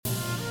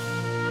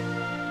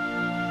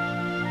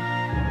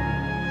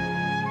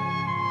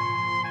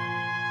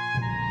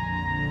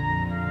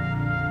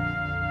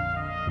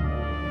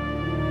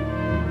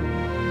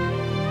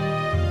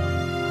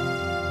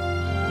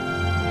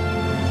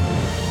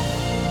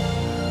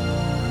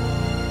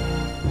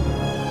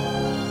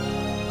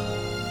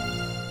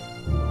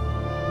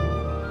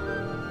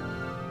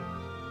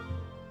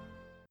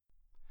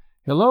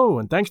Hello,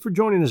 and thanks for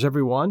joining us,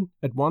 everyone,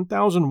 at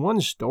 1001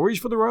 Stories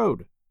for the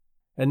Road.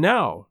 And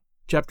now,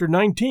 Chapter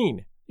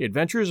 19, The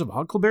Adventures of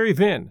Huckleberry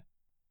Finn,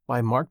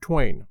 by Mark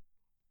Twain.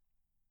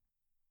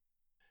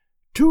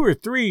 2 or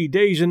 3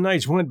 days and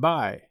nights went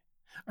by.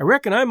 I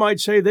reckon I might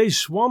say they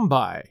swum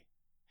by.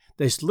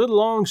 They slid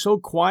along so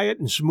quiet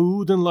and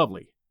smooth and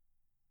lovely.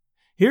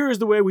 Here is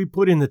the way we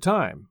put in the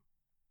time.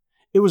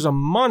 It was a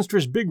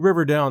monstrous big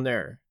river down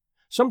there,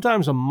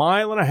 sometimes 1.5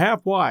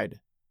 miles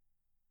wide.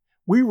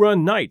 We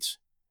run nights,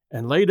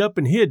 and laid up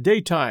and hid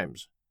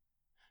daytimes.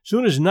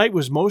 Soon as night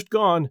was most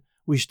gone,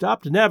 we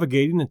stopped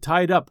navigating and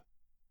tied up,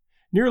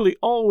 nearly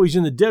always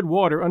in the dead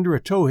water under a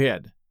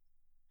towhead,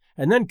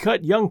 and then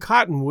cut young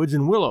cottonwoods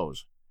and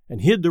willows,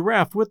 and hid the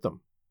raft with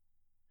them.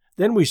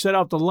 Then we set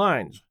out the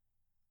lines.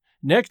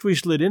 Next we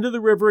slid into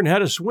the river and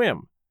had a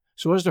swim,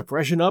 so as to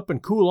freshen up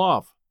and cool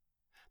off.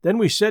 Then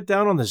we sat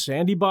down on the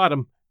sandy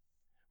bottom,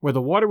 where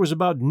the water was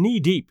about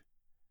knee-deep,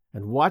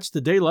 and watched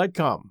the daylight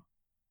come.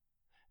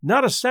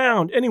 Not a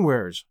sound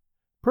anywheres,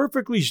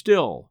 perfectly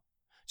still,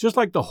 just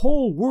like the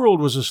whole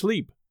world was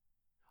asleep,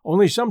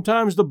 only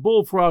sometimes the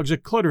bullfrogs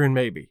a-cluttering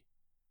maybe.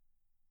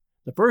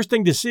 The first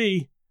thing to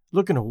see,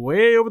 looking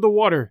away over the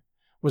water,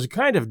 was a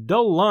kind of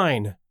dull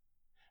line.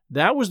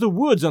 That was the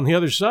woods on the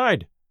other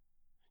side.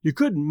 You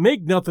couldn't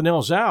make nothing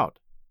else out.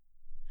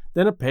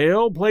 Then a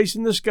pale place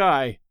in the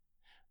sky,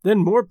 then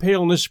more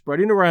paleness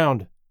spreading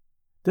around.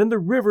 Then the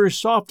river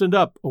softened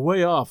up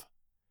away off,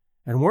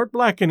 and weren't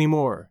black any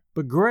more,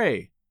 but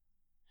gray.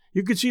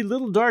 You could see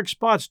little dark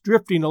spots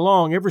drifting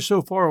along ever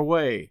so far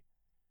away,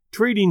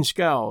 trading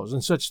scows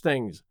and such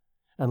things,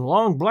 and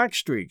long black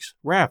streaks,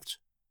 rafts.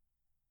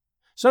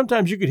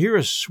 Sometimes you could hear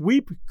a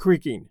sweep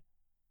creaking,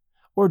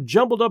 or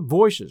jumbled up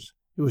voices.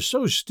 It was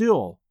so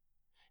still,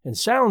 and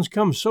sounds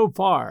come so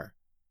far.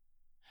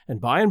 And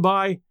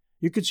by,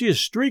 you could see a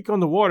streak on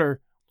the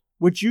water,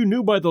 which you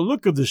knew by the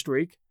look of the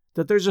streak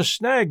that there's a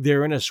snag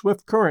there in a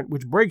swift current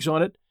which breaks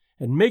on it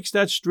and makes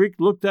that streak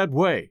look that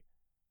way.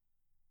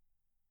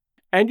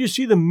 And you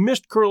see the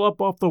mist curl up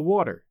off the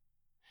water,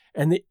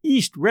 and the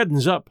east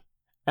reddens up,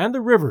 and the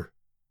river,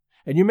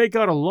 and you make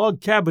out a log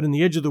cabin in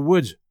the edge of the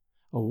woods,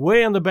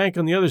 away on the bank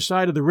on the other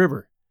side of the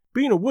river,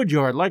 being a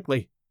woodyard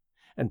likely,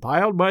 and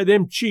piled by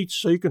them cheats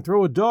so you can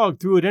throw a dog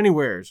through it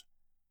anywheres.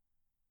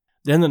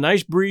 Then the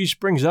nice breeze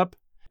springs up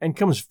and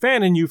comes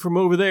fanning you from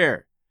over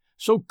there,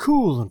 so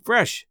cool and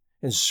fresh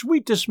and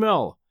sweet to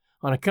smell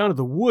on account of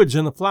the woods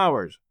and the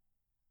flowers.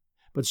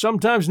 But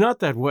sometimes not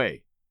that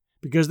way,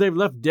 because they've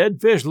left dead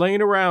fish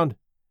laying around,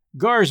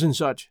 gars and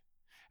such,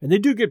 and they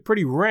do get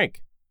pretty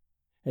rank.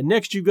 And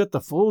next you've got the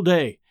full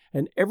day,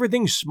 and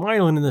everything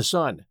smiling in the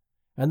sun,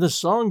 and the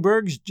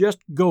songbirds just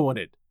going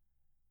it.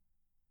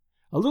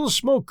 A little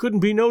smoke couldn't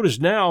be noticed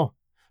now,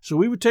 so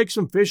we would take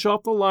some fish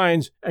off the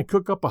lines and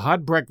cook up a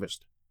hot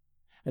breakfast.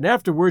 And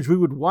afterwards we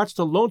would watch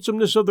the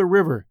lonesomeness of the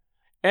river,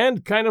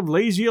 and kind of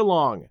lazy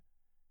along,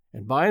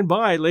 and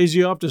by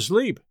lazy off to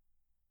sleep.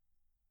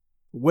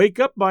 Wake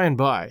up by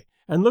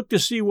and look to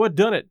see what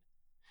done it,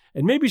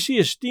 and maybe see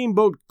a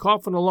steamboat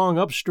coughing along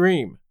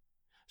upstream.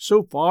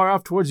 So far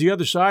off towards the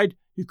other side,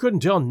 you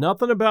couldn't tell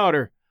nothing about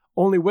her,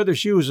 only whether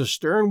she was a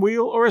stern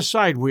wheel or a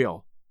side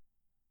wheel.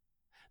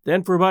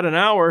 Then for about an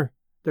hour,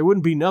 there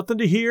wouldn't be nothing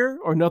to hear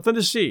or nothing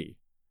to see,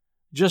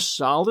 just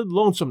solid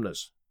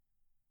lonesomeness.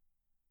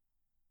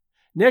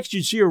 Next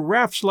you'd see a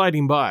raft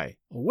sliding by,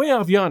 away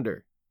off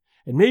yonder,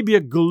 and maybe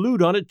a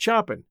galoot on it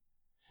chopping,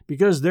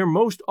 because they're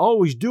most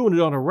always doing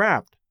it on a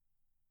raft.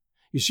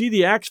 You see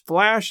the axe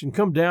flash and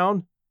come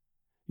down.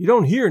 You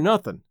don't hear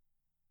nothing.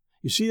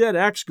 You see that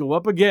axe go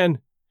up again,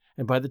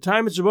 and by the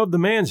time it's above the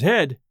man's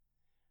head,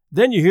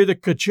 then you hear the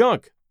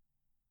ka-chunk.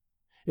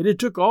 It had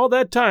took all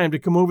that time to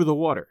come over the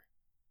water.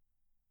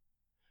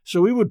 So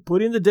we would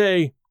put in the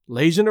day,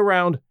 lazing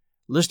around,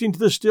 listening to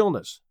the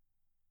stillness.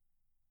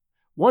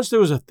 Once there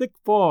was a thick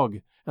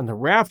fog, and the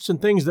rafts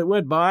and things that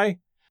went by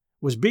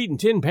was beating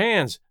tin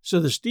pans so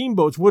the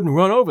steamboats wouldn't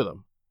run over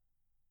them.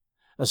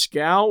 A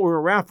scow or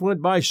a raft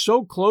went by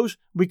so close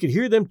we could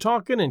hear them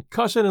talking and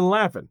cussing and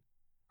laughing.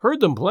 Heard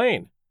them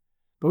plain,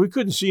 but we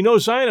couldn't see no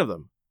sign of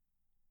them.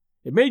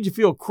 It made you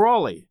feel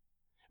crawly.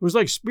 It was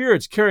like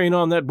spirits carrying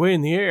on that way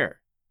in the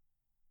air.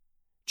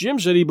 Jim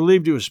said he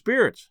believed it was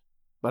spirits,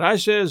 but I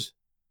says,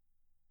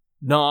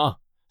 "Nah,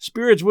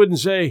 spirits wouldn't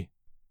say,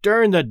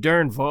 'Durn the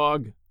durn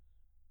fog.'"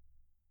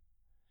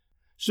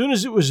 Soon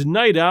as it was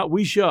night out,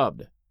 we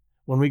shoved.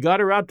 When we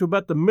got her out to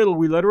about the middle,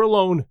 we let her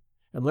alone,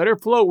 and let her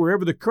float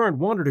wherever the current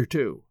wanted her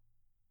to.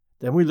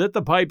 Then we lit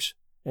the pipes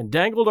and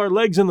dangled our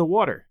legs in the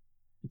water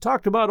and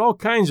talked about all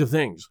kinds of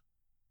things.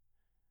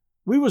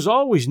 We was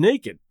always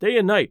naked, day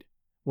and night,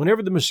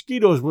 whenever the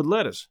mosquitoes would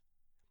let us.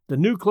 The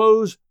new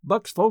clothes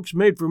Buck's folks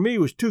made for me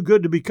was too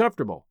good to be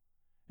comfortable,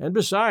 and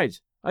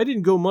besides, I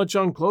didn't go much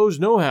on clothes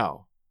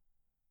nohow.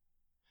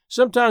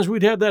 Sometimes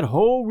we'd have that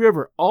whole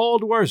river all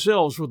to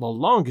ourselves for the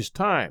longest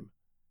time.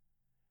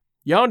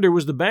 Yonder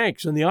was the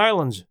banks and the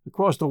islands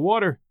across the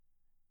water,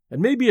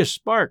 and maybe a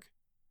spark,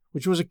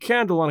 which was a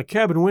candle on a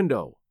cabin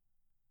window.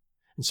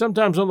 And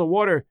sometimes on the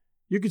water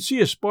you could see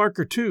a spark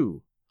or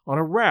two, on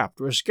a raft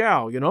or a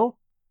scow,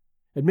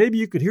 and maybe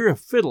you could hear a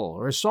fiddle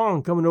or a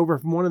song coming over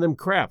from one of them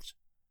crafts.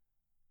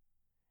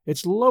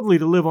 It's lovely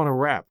to live on a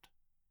raft.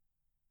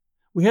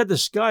 We had the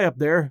sky up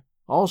there,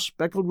 all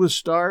speckled with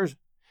stars,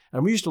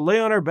 and we used to lay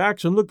on our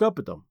backs and look up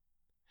at them,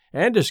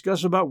 and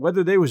discuss about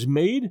whether they was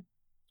made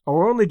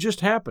or only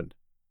just happened.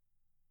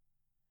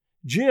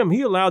 Jim,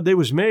 he allowed they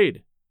was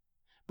made,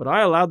 but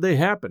I allowed they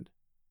happened.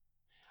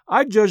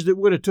 I judged it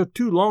would have took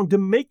too long to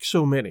make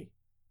so many.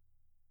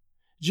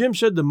 Jim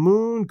said the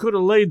moon could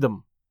have laid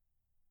them.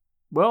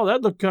 Well,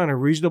 that looked kind of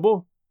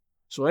reasonable,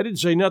 so I didn't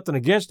say nothing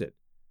against it,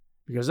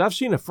 because I've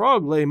seen a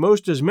frog lay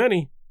most as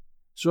many,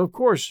 so of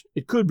course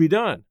it could be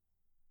done.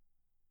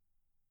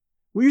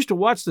 We used to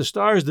watch the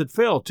stars that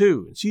fell,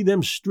 too, and see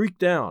them streak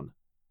down.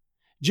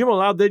 Jim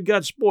allowed they'd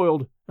got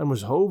spoiled and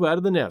was hove out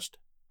of the nest.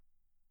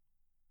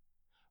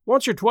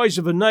 Once or twice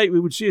of a night we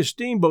would see a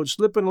steamboat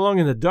slipping along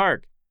in the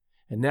dark,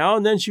 and now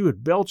and then she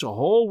would belch a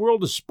whole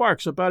world of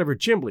sparks up out of her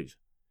chimneys,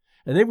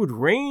 and they would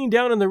rain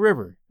down in the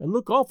river and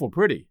look awful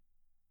pretty.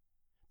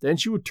 Then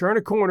she would turn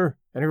a corner,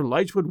 and her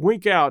lights would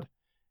wink out,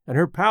 and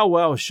her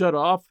powwow shut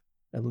off,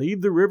 and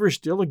leave the river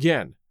still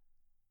again.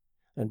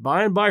 And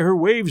by her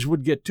waves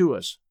would get to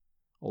us,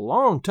 a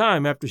long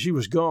time after she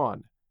was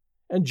gone,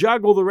 and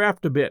joggle the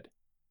raft a bit.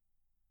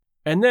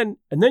 And then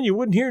you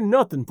wouldn't hear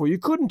nothing, for you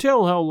couldn't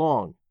tell how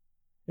long,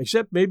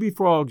 except maybe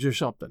frogs or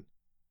something.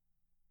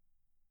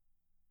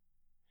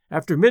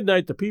 After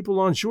midnight, the people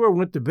on shore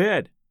went to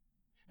bed,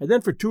 and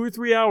then for 2 or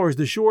 3 hours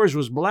the shores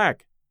was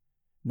black.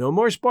 No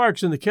more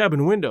sparks in the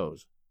cabin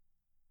windows.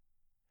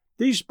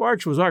 These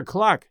sparks was our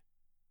clock.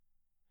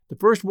 The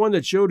first one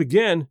that showed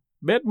again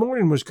meant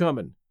morning was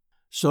coming,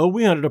 so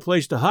we hunted a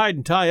place to hide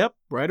and tie up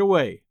right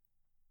away.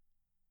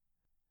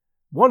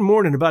 One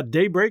morning about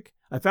daybreak,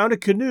 I found a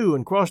canoe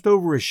and crossed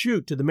over a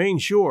chute to the main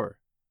shore.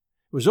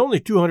 It was only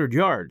 200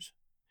 yards,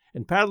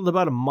 and paddled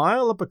about a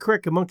mile up a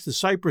creek amongst the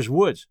cypress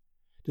woods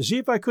to see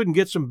if I couldn't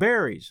get some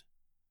berries.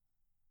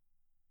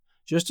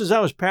 Just as I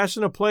was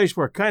passing a place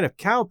where a kind of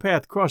cow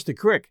path crossed the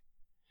creek,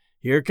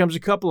 here comes a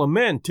couple of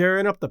men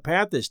tearing up the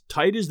path as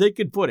tight as they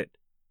could foot it.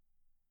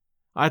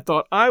 I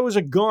thought I was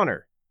a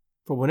goner,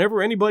 for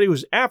whenever anybody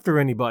was after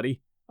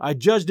anybody, I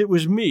judged it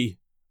was me,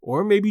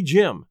 or maybe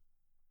Jim.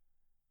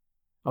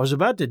 I was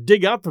about to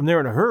dig out from there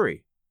in a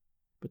hurry,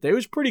 but they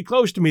was pretty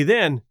close to me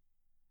then,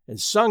 and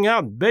sung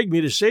out and begged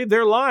me to save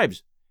their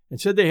lives,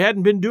 and said they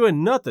hadn't been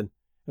doing nothing,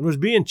 and was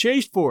being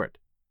chased for it.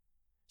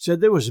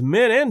 Said there was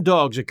men and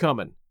dogs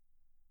a-comin'.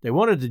 They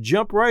wanted to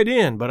jump right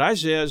in, but I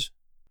says,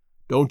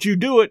 "Don't you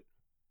do it.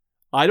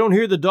 I don't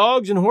hear the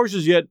dogs and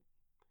horses yet.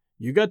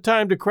 You got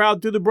time to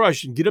crowd through the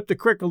brush and get up the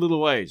creek a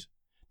little ways.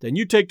 Then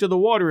you take to the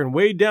water and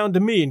wade down to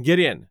me and get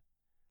in.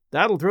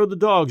 That'll throw the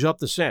dogs off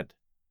the scent."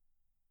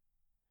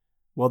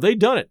 Well, they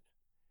done it,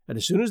 and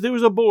as soon as they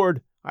was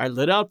aboard, I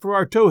lit out for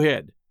our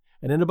towhead,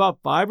 and in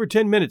about 5 or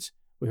 10 minutes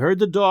we heard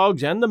the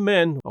dogs and the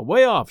men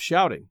away off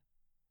shouting.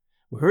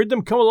 We heard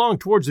them come along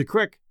towards the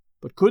creek,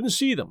 but couldn't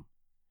see them.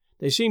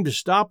 They seemed to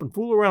stop and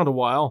fool around a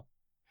while.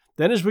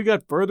 Then as we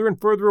got further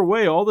and further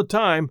away all the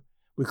time,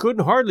 we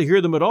couldn't hardly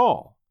hear them at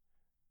all.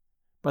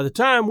 By the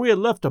time we had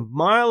left a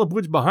mile of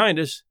woods behind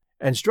us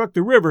and struck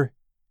the river,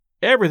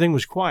 everything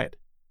was quiet,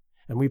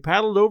 and we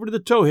paddled over to the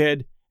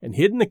towhead and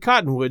hid in the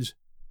cottonwoods,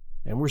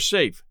 and were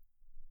safe.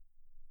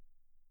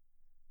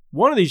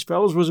 One of these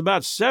fellows was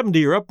about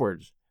 70 or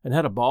upwards, and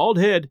had a bald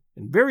head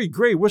and very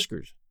gray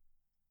whiskers.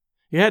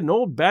 He had an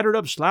old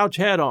battered-up slouch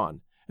hat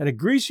on, and a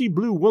greasy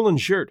blue woolen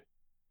shirt,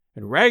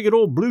 and ragged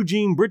old blue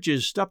jean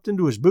breeches stuffed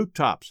into his boot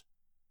tops,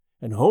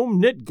 and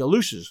home-knit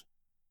galooses.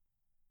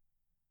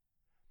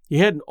 He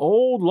had an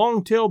old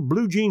long-tailed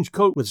blue jeans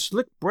coat with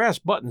slick brass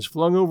buttons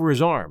flung over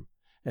his arm,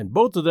 and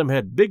both of them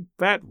had big,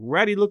 fat,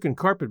 ratty-looking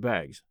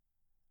carpet-bags.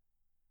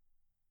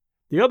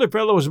 The other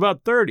fellow was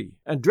about 30,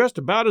 and dressed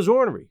about as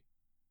ornery.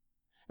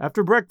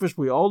 After breakfast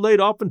we all laid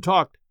off and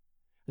talked,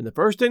 and the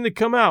first thing that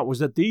come out was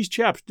that these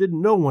chaps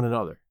didn't know one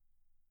another.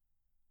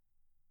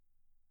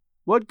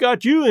 "What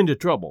got you into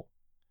trouble?"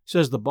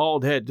 says the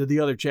bald head to the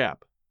other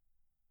chap.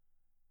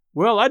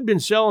 "Well, I'd been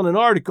selling an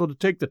article to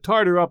take the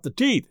tartar off the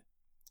teeth,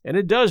 and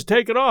it does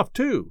take it off,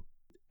 too,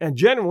 and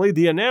generally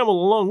the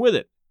enamel along with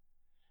it.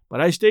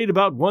 But I stayed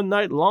about one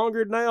night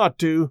longer than I ought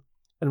to,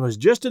 and was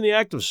just in the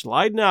act of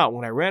sliding out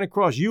when I ran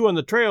across you on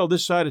the trail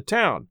this side of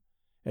town,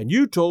 and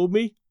you told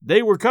me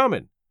they were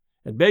coming,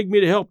 and begged me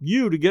to help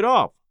you to get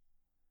off.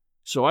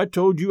 So I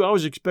told you I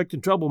was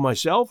expecting trouble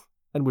myself,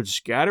 and would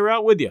scatter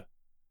out with you.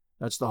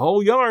 That's the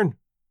whole yarn."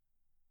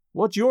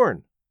 "What's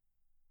yourn?"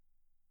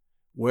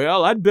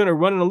 "Well, I'd been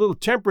a-running a little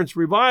temperance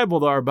revival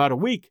thar about a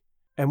week,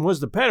 and was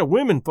the pet of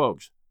women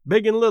folks,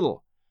 big and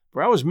little,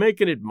 for I was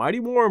making it mighty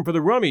warm for the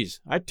rummies,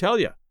 I tell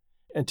you,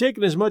 and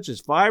taking as much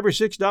as $5 or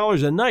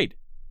 $6 a night.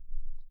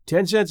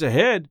 10 cents a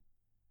head.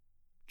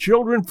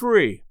 Children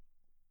free.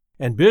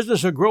 And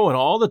business a-growing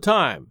all the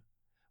time,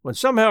 when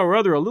somehow or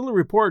other a little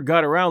report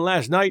got around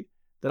last night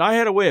that I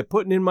had a way of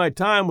putting in my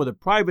time with a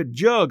private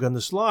jug on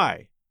the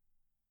sly.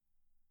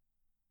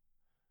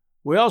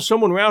 Well,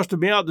 someone rousted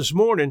me out this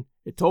morning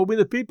It told me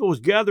the people was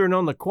gathering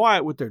on the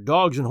quiet with their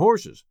dogs and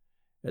horses,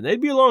 and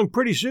they'd be along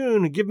pretty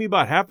soon and give me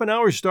about half an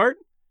hour's start,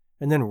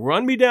 and then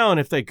run me down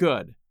if they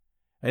could.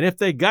 And if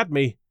they got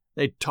me,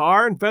 they'd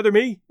tar and feather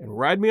me and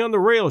ride me on the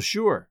rails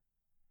sure.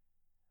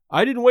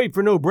 I didn't wait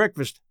for no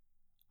breakfast.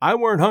 I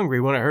weren't hungry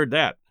when I heard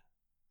that.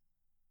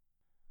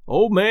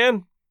 "Old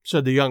man,"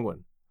 said the young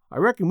one, "I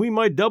reckon we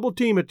might double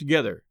team it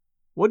together.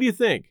 What do you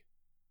think?"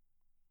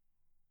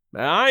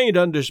 "I ain't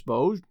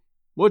undisposed.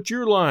 What's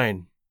your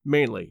line,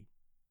 mainly?"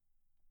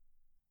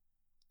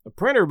 "A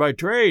printer by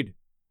trade.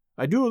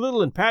 I do a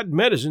little in patent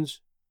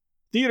medicines.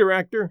 Theater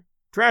actor.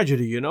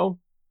 Tragedy, you know.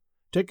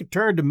 Take a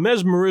turn to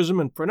mesmerism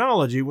and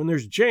phrenology when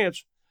there's a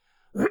chance.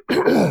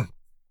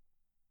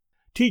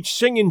 Teach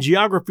singing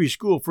geography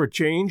school for a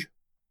change.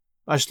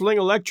 I sling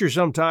a lecture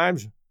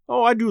sometimes.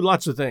 Oh, I do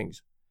lots of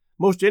things.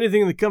 Most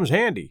anything that comes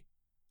handy.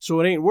 So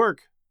it ain't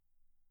work.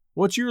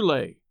 What's your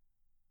lay?"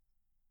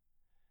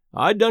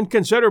 "I done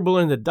considerable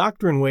in the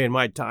doctoring way in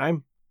my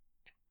time.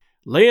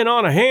 Laying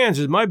on of hands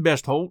is my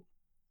best holt,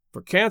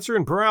 for cancer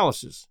and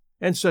paralysis,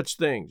 and such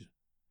things.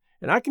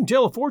 And I can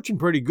tell a fortune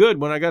pretty good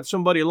when I got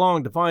somebody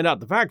along to find out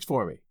the facts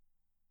for me.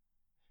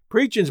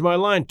 Preaching's my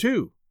line,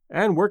 too,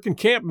 and working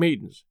camp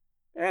meetings,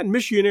 and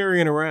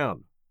missionarying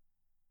around."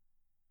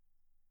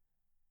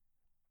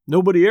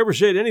 Nobody ever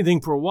said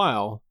anything for a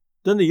while.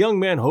 Then the young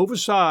man hove a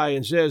sigh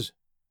and says,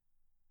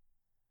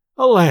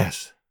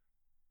 "Alas!"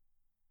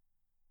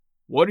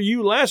 "What are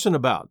you laughing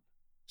about?"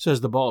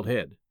 says the bald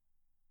head.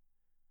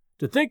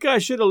 "To think I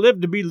should have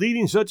lived to be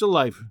leading such a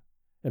life,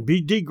 and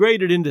be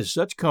degraded into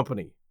such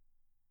company."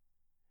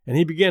 And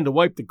he began to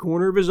wipe the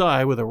corner of his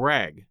eye with a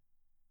rag.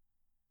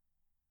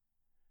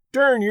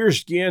 "Darn your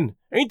skin,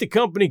 ain't the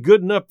company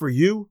good enough for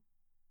you?"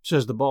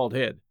 says the bald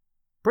head,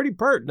 pretty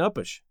pert and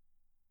uppish.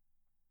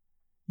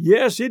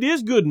 "Yes, it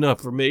is good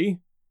enough for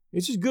me.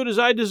 It's as good as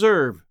I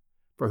deserve,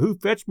 for who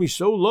fetched me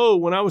so low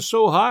when I was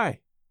so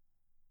high?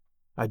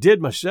 I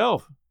did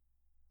myself.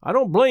 I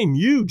don't blame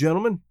you,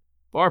 gentlemen.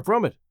 Far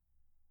from it.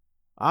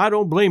 I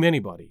don't blame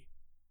anybody.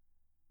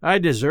 I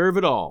deserve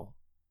it all.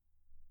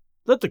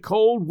 Let the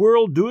cold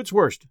world do its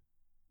worst.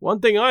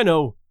 One thing I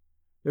know,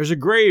 there's a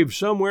grave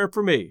somewhere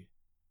for me.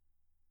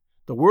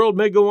 The world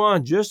may go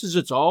on just as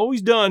it's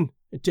always done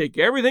and take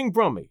everything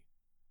from me.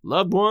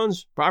 Loved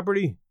ones,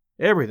 property,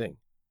 everything.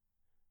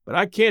 But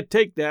I can't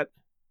take that.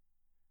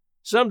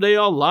 Someday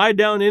I'll lie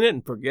down in it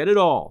and forget it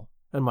all,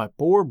 and my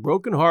poor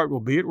broken heart will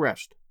be at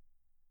rest."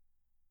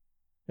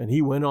 And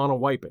he went on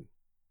a-wiping.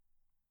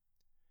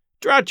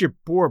 "Drat your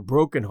poor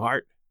broken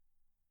heart,"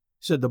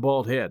 said the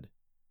bald head.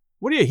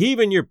 "What are you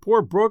heaving your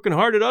poor broken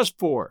heart at us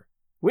for?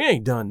 We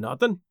ain't done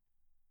nothing."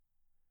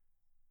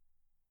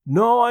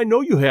 "No, I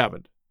know you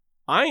haven't.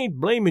 I ain't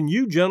blaming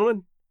you,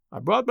 gentlemen. I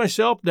brought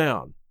myself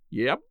down.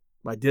 Yep,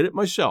 I did it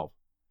myself.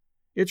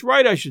 It's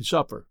right I should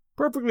suffer.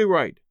 Perfectly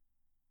right.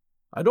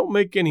 I don't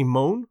make any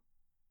moan."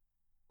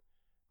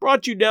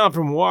 "Brought you down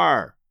from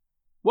whar?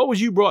 What was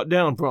you brought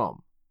down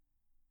from?"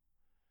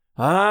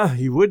 "Ah,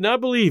 you would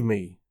not believe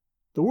me.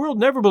 The world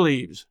never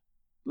believes.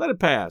 Let it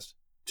pass.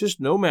 'Tis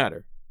no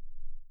matter.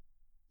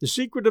 The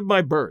secret of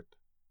my birth."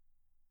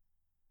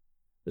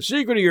 "The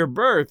secret of your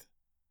birth?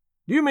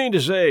 Do you mean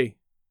to say—"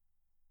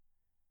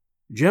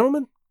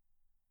 "Gentlemen,"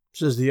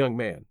 says the young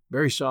man,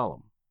 very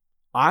solemn,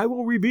 "I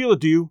will reveal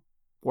it to you,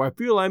 for I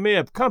feel I may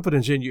have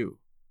confidence in you.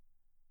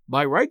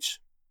 By rights,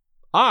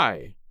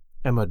 I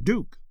am a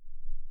duke."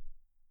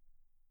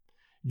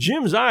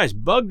 Jim's eyes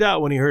bugged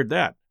out when he heard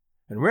that,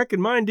 and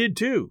reckon mine did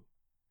too.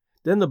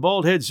 Then the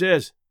bald head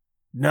says,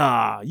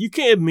 "Nah, you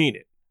can't mean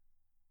it."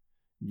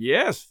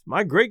 "Yes,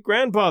 my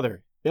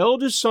great-grandfather,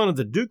 eldest son of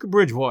the Duke of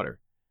Bridgewater,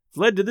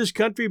 fled to this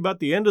country about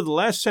the end of the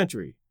last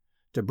century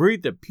to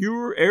breathe the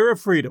pure air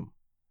of freedom,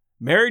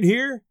 married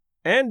here,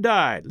 and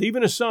died,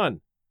 leaving a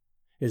son,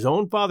 his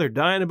own father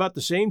dying about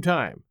the same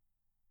time.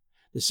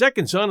 The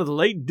second son of the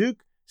late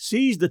Duke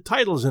seized the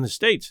titles and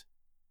estates.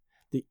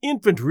 The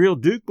infant real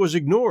Duke was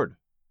ignored.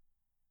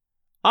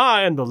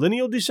 I am the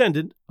lineal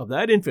descendant of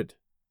that infant.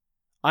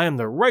 I am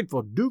the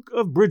rightful Duke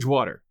of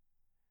Bridgewater.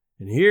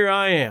 And here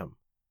I am,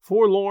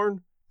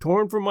 forlorn,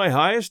 torn from my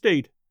high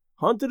estate,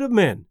 hunted of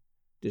men,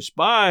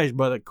 despised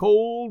by the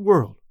cold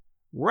world,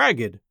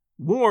 ragged,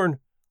 worn,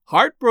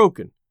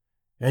 heartbroken,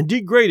 and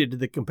degraded to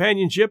the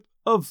companionship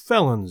of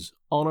felons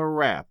on a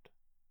raft."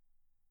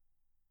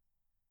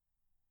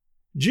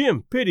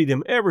 Jim pitied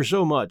him ever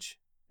so much,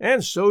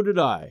 and so did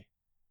I.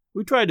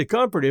 We tried to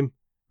comfort him,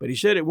 but he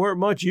said it weren't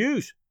much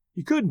use.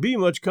 He couldn't be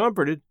much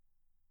comforted.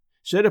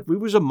 Said if we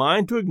was a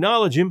mind to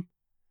acknowledge him,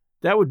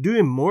 that would do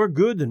him more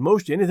good than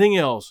most anything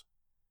else.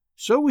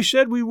 So we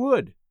said we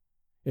would,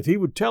 if he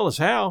would tell us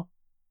how.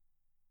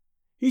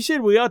 He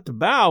said we ought to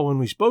bow when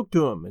we spoke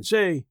to him and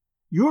say,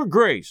 "Your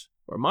Grace,"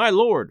 or "My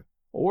Lord,"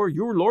 or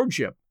 "Your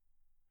Lordship."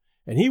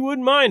 And he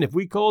wouldn't mind if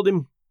we called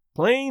him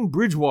plain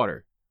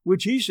Bridgewater,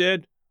 which he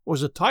said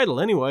was a title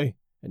anyway,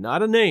 and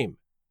not a name,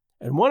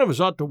 and one of us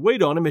ought to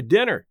wait on him at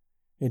dinner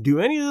and do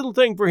any little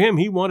thing for him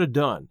he wanted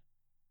done.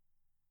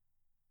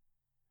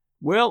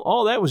 Well,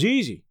 all that was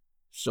easy,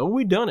 so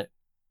we done it.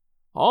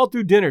 All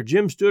through dinner,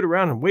 Jim stood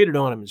around and waited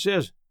on him and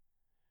says,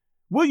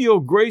 "Will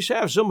your grace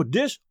have some of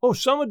dis or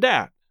some of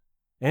dat?"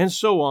 And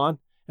so on,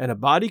 and a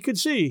body could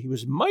see he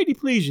was mighty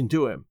pleasing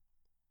to him.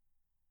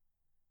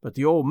 But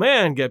the old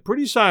man got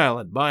pretty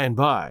silent by and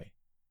by,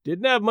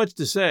 didn't have much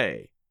to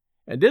say,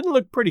 and didn't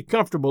look pretty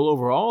comfortable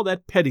over all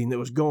that petting that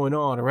was going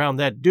on around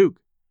that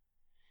Duke.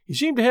 He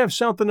seemed to have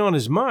something on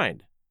his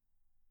mind.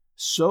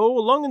 So,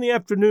 along in the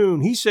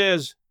afternoon, he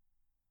says,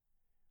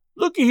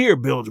 "Looky here,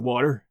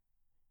 Bilgewater,"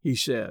 he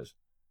says,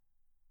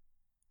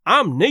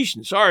 "I'm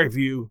nation sorry for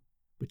you,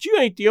 but you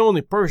ain't the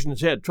only person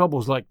that's had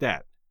troubles like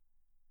that."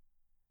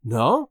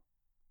 "No?"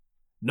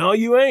 "No,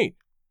 you ain't.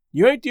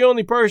 You ain't the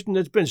only person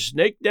that's been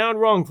snaked down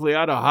wrongfully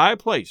out of a high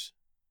place."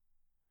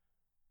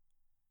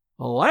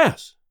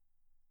 "Alas!"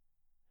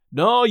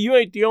 "No, you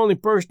ain't the only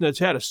person that's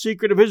had a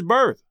secret of his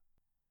birth."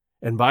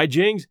 And by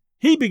jings,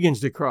 he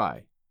begins to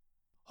cry.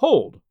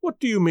 "Hold, what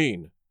do you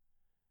mean?"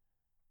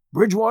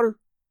 "Bridgewater,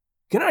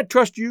 can I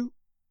trust you?"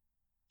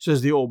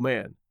 says the old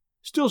man,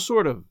 still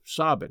sort of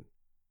sobbing.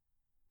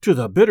 "To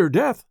the bitter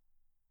death."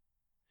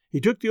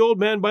 He took the old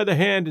man by the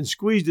hand and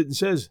squeezed it and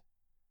says,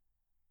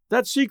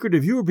 "That secret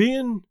of your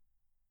being—"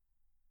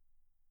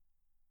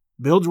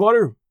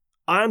 "Bilgewater,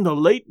 I'm the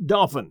late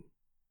Dauphin."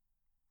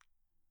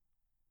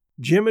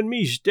 Jim and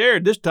me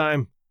stared this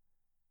time.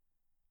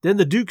 Then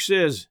the Duke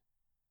says,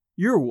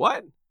 "You're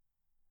what?"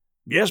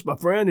 "Yes, my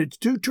friend, it's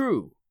too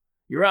true.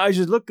 Your eyes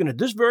is looking at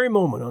this very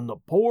moment on the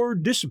poor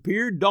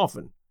disappeared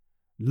Dauphin,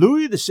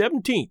 Louis the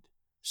 17th,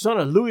 son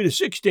of Louis the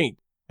 16th,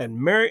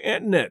 and Mary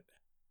Antoinette."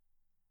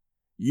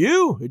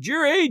 "You? At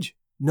your age?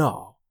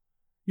 No.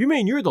 You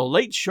mean you're the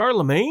late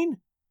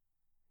Charlemagne?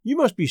 You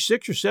must be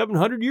 600 or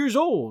 700 years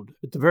old,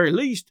 at the very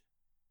least."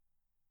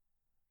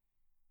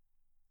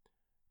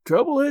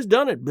 "Trouble has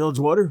done it,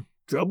 Bilgewater.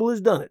 Trouble has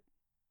done it.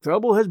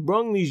 Trouble has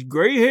brung these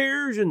gray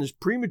hairs and this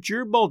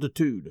premature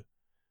multitude.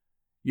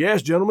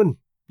 Yes, gentlemen,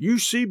 you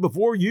see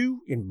before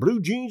you, in blue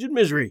jeans and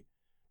misery,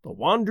 the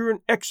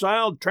wandering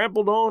exiled,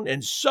 trampled on,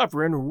 and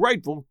suffering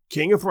rightful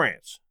King of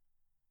France."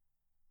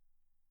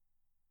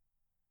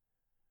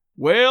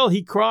 Well,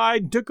 he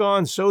cried and took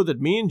on so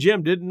that me and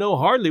Jim didn't know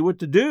hardly what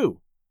to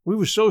do. We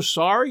was so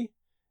sorry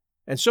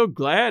and so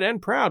glad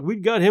and proud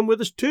we'd got him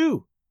with us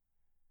too.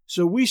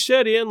 So we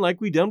set in like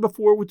we done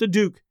before with the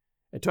Duke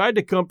and tried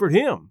to comfort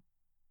him.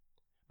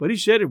 But he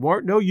said it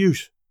warn't no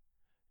use.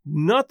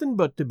 Nothing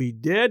but to be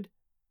dead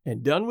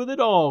and done with it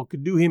all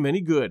could do him any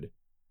good.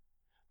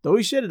 Though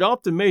he said it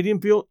often made him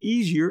feel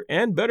easier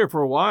and better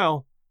for a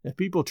while if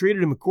people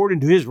treated him according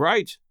to his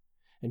rights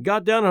and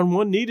got down on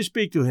one knee to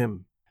speak to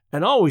him,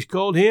 and always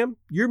called him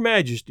Your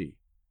Majesty,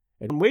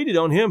 and waited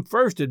on him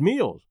first at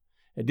meals,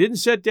 and didn't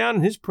set down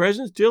in his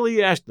presence till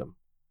he asked them.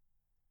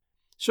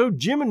 So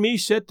Jim and me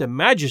set the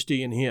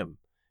majesty in him,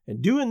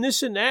 and doing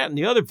this and that and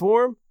the other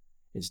for him,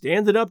 and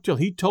standing up till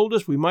he told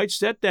us we might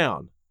set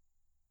down.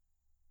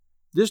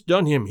 This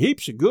done him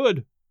heaps of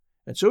good,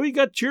 and so he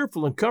got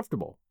cheerful and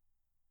comfortable.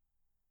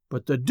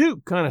 But the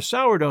Duke kind of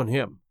soured on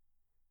him,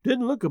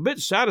 didn't look a bit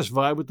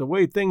satisfied with the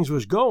way things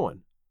was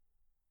going.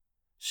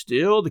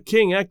 Still, the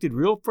king acted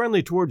real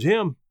friendly towards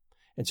him,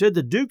 and said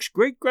the Duke's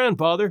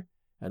great-grandfather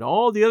and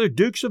all the other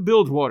Dukes of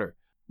Bilgewater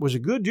was a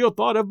good deal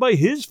thought of by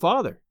his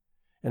father,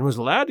 and was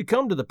allowed to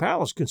come to the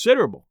palace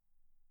considerable.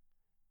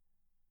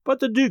 But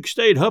the Duke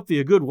stayed huffy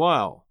a good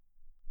while,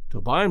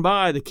 till by and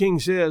by the king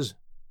says,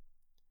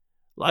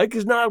 "Like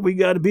as not we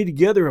got to be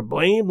together a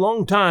blamed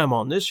long time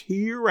on this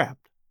here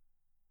raft,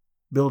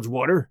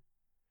 Bilgewater,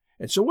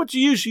 and so what's the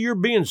use of your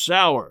being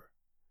sour?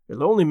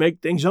 It'll only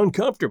make things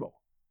uncomfortable.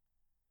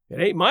 It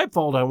ain't my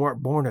fault I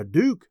weren't born a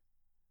duke.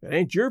 It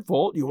ain't your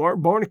fault you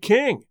weren't born a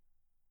king.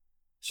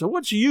 So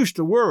what's the use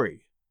to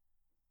worry?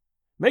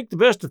 Make the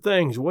best of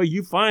things the way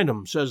you find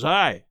 'em, says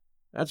I.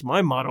 That's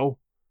my motto.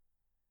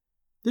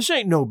 This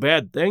ain't no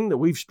bad thing that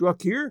we've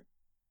struck here.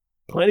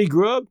 Plenty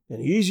grub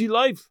and easy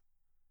life.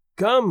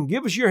 Come,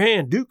 give us your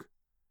hand, Duke.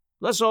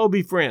 Let's all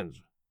be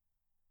friends."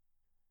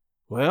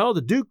 Well,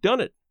 the Duke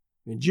done it,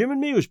 and Jim and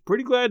me was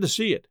pretty glad to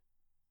see it.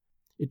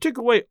 It took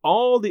away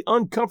all the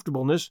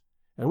uncomfortableness,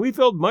 and we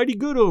felt mighty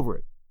good over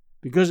it,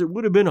 because it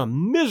would have been a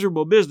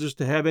miserable business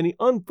to have any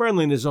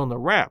unfriendliness on the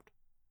raft.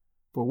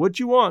 For what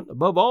you want,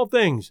 above all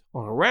things,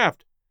 on a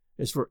raft,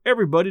 is for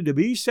everybody to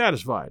be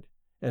satisfied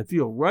and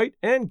feel right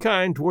and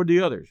kind toward the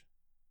others.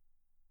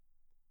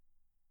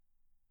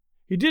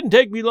 It didn't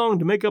take me long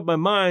to make up my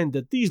mind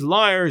that these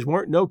liars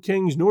weren't no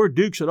kings nor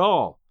dukes at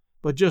all,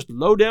 but just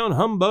low-down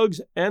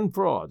humbugs and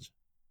frauds.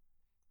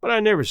 But I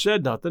never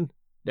said nothing,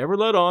 never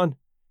let on,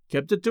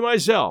 kept it to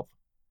myself.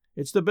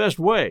 It's the best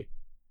way.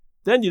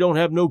 Then you don't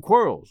have no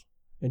quarrels,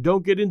 and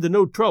don't get into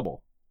no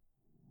trouble.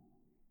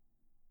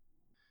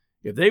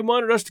 If they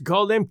wanted us to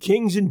call them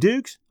kings and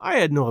dukes, I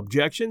had no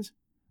objections,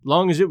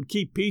 long as it would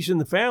keep peace in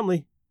the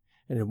family,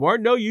 and it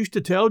warn't no use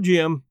to tell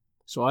Jim,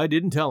 so I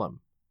didn't tell him.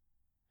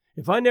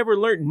 If I never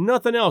learnt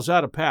nothing else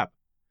out of Pap,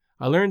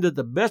 I learned that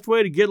the best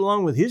way to get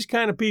along with his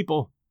kind of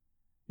people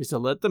is to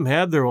let them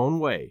have their own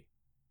way.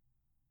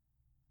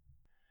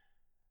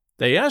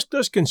 They asked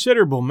us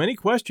considerable many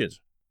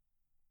questions.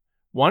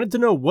 Wanted to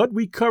know what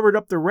we covered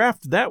up the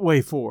raft that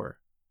way for,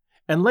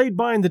 and laid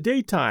by in the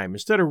daytime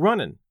instead of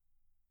running.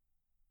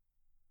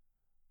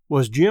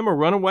 Was Jim a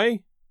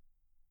runaway?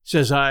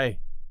 Says I,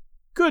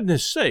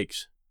 goodness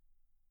sakes.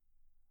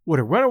 Would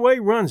a runaway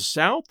run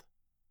south?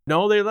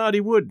 No, they allowed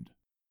he wouldn't.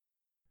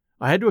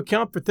 I had to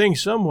account for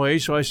things some way,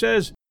 so I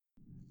says,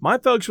 my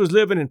folks was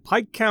living in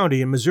Pike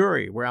County in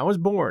Missouri, where I was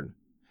born,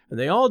 and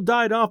they all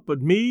died off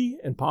but me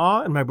and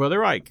Pa and my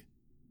brother Ike.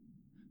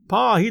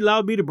 Pa, he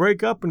allowed me to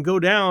break up and go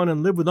down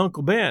and live with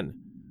Uncle Ben,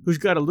 who's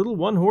got a little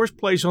one-horse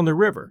place on the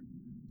river,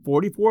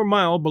 44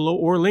 miles below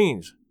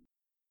Orleans.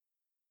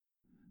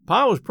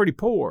 Pa was pretty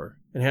poor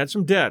and had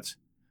some debts,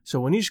 so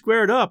when he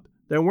squared up,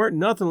 there weren't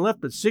nothing left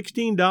but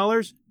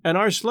 $16 and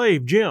our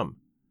slave, Jim.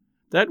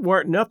 That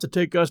weren't enough to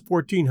take us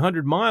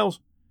 1,400 miles,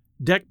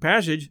 deck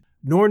passage,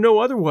 nor no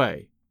other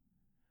way.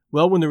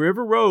 Well, when the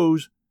river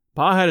rose,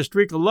 Pa had a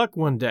streak of luck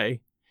one day.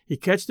 He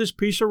catched this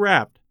piece of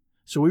raft,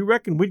 so we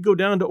reckoned we'd go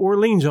down to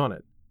Orleans on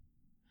it.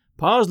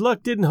 Pa's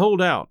luck didn't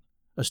hold out.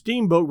 A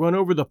steamboat run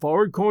over the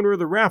forward corner of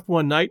the raft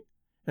one night,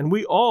 and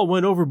we all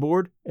went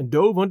overboard and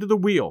dove under the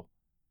wheel.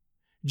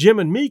 Jim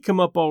and me come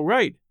up all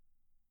right,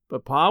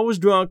 but Pa was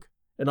drunk,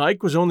 and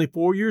Ike was only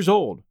 4 years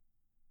old,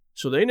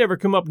 so they never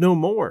come up no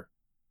more.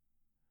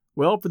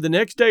 Well, for the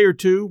next day or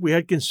two, we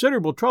had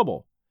considerable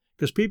trouble,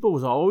 because people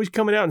was always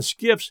coming out in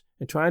skiffs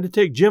and trying to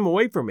take Jim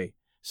away from me,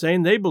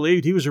 saying they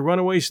believed he was a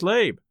runaway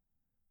slave.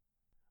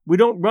 We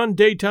don't run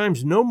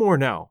daytimes no more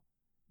now.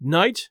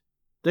 Nights,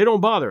 they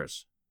don't bother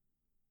us.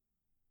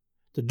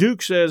 The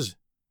Duke says,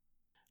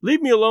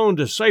 leave me alone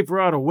to cipher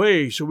out a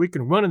way so we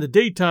can run in the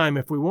daytime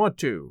if we want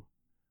to.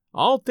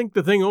 I'll think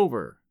the thing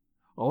over.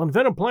 I'll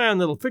invent a plan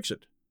that'll fix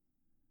it.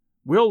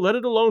 We'll let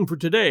it alone for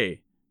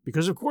today,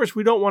 because of course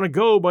we don't want to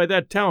go by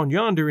that town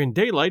yonder in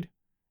daylight.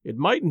 It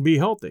mightn't be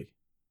healthy.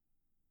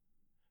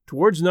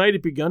 Towards night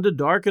it begun to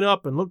darken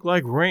up and look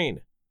like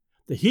rain.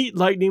 The heat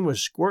lightning was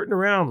squirting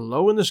around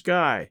low in the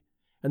sky,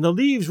 and the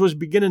leaves was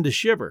beginning to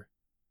shiver.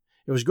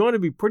 It was going to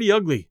be pretty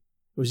ugly.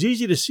 It was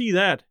easy to see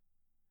that.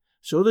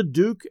 So the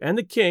Duke and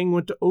the King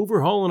went to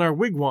overhauling our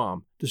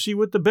wigwam to see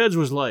what the beds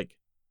was like.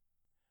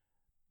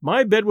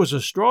 My bed was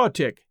a straw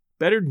tick,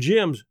 better than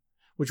Jim's,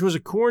 which was a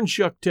corn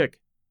shuck tick.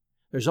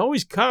 There's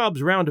always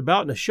cobs round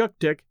about in a shuck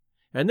tick,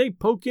 and they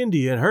poke into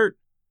you and hurt.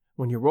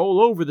 When you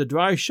roll over, the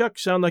dry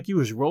shucks sound like you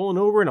was rolling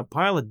over in a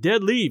pile of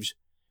dead leaves.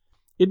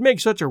 It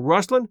makes such a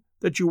rustling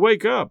that you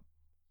wake up.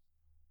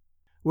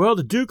 Well,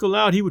 the Duke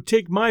allowed he would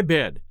take my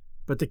bed,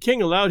 but the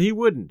King allowed he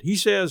wouldn't. He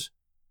says,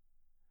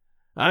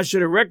 I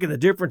should have reckoned the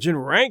difference in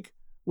rank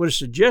would have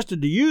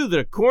suggested to you that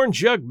a corn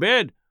shuck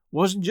bed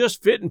wasn't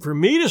just fitting for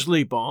me to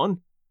sleep on.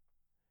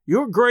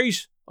 Your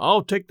Grace,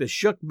 I'll take the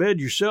shuck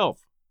bed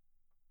yourself.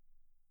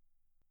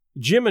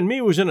 Jim and me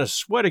was in a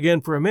sweat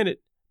again for a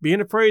minute, being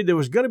afraid there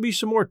was going to be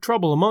some more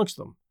trouble amongst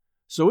them.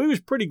 So we was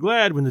pretty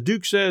glad when the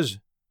Duke says,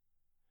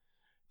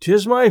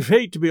 'Tis my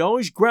fate to be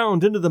always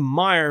ground into the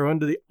mire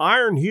under the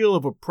iron heel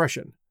of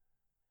oppression.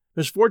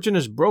 Misfortune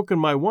has broken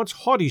my once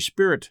haughty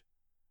spirit.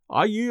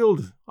 I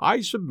yield,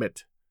 I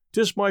submit.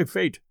 'Tis my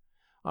fate.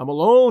 I'm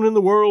alone in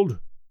the world.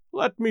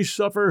 Let me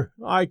suffer,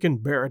 I can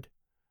bear it.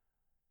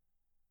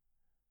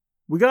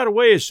 We got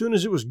away as soon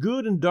as it was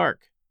good and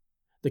dark.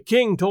 The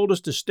King told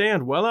us to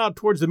stand well out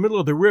towards the middle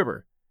of the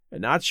river,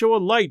 and not show a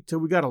light till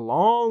we got a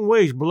long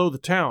ways below the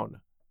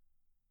town.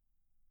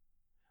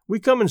 We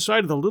come in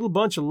sight of the little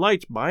bunch of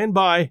lights by and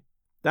by,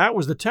 that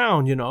was the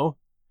town, you know,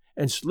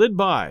 and slid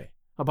by,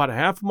 about a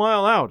half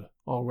mile out,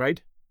 all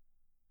right.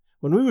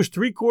 When we was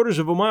 3/4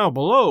 of a mile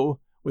below,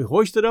 we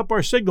hoisted up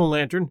our signal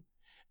lantern,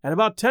 and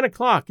about 10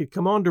 o'clock it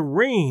come on to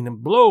rain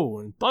and blow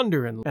and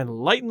thunder and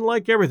lighten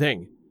like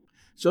everything.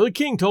 So the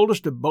King told us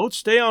to both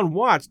stay on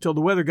watch till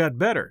the weather got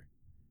better.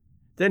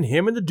 Then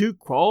him and the Duke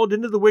crawled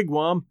into the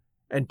wigwam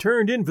and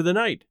turned in for the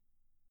night.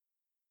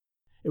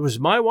 It was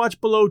my watch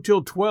below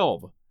till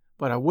 12,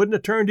 but I wouldn't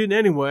have turned in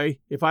anyway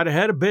if I'd have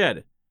had a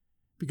bed,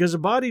 because a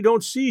body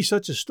don't see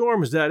such a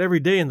storm as that every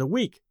day in the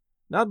week,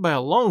 not by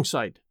a long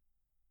sight.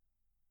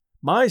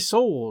 My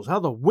souls, how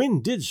the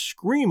wind did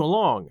scream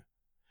along,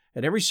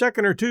 and every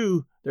second or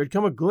two there'd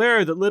come a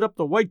glare that lit up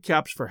the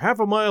whitecaps for half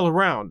a mile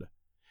around,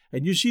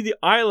 and you see the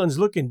islands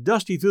looking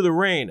dusty through the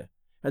rain,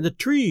 and the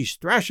trees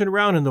thrashing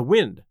around in the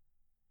wind.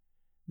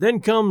 Then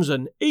comes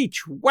an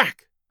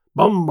H-whack,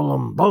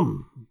 bum-bum,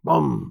 bum,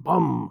 bum,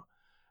 bum,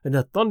 and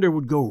the thunder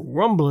would go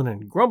rumbling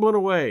and grumbling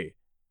away,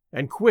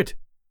 and quit.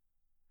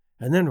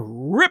 And then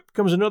rip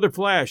comes another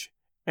flash,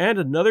 and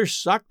another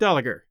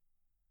sockdolliger.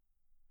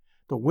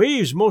 The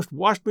waves most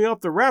washed me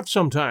off the raft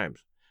sometimes,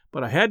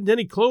 but I hadn't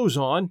any clothes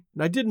on,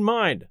 and I didn't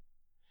mind.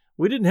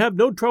 We didn't have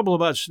no trouble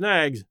about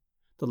snags.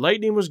 The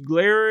lightning was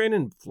glaring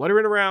and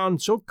fluttering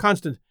around so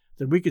constant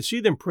that we could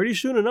see them pretty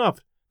soon enough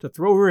to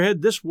throw her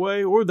head this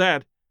way or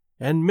that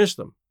and miss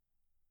them.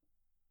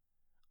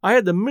 I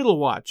had the middle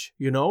watch,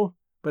 you know,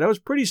 but I was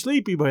pretty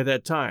sleepy by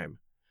that time,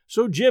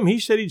 so Jim he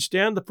said he'd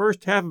stand the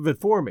first half of it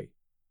for me.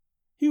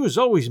 He was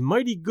always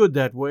mighty good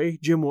that way,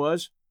 Jim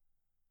was.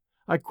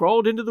 I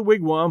crawled into the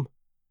wigwam,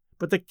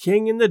 but the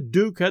King and the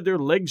Duke had their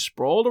legs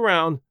sprawled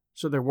around,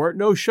 so there weren't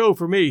no show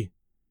for me,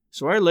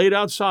 so I laid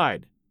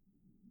outside.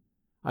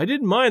 I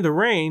didn't mind the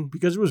rain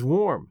because it was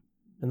warm,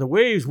 and the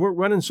waves weren't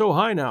running so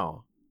high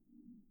now.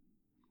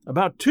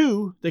 About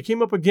 2, they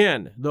came up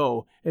again,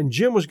 though, and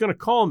Jim was going to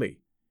call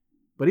me,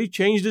 but he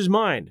changed his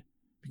mind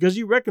because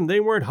he reckoned they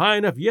weren't high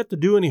enough yet to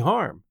do any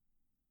harm.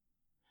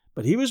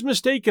 But he was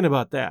mistaken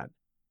about that,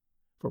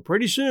 for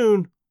pretty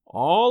soon,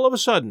 all of a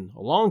sudden,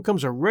 along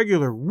comes a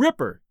regular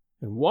ripper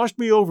and washed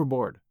me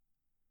overboard.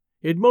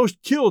 It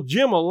most killed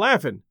Jim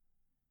a-laughing.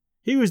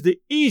 He was the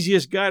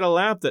easiest guy to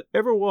laugh that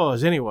ever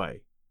was,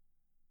 anyway.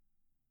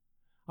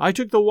 I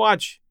took the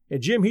watch,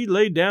 and Jim he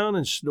laid down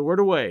and snored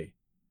away.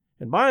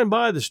 And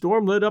by the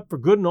storm let up for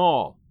good and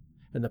all,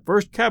 and the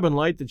first cabin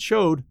light that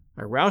showed,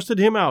 I rousted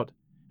him out,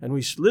 and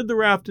we slid the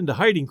raft into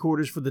hiding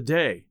quarters for the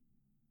day.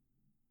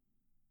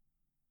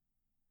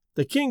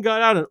 The king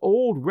got out an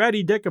old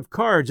ratty deck of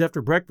cards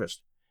after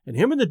breakfast, and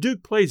him and the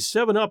Duke played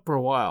 7-up for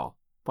a while,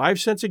 5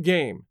 cents a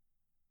game.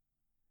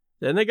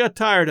 Then they got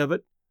tired of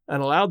it,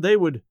 and allowed they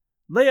would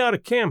lay out a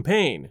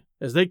campaign,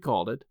 as they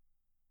called it.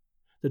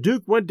 The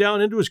Duke went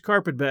down into his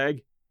carpet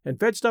bag and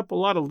fetched up a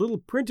lot of little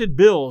printed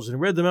bills and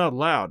read them out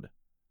loud.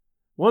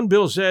 One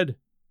bill said,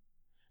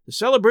 "The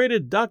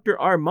celebrated Dr.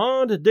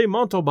 Armand de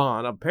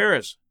Montauban of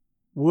Paris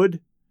would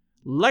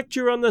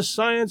lecture on the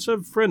science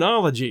of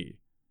phrenology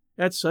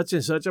at such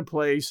and such a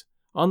place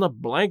on the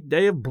blank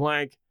day of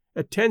blank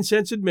at 10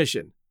 cents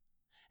admission,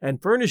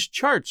 and furnish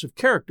charts of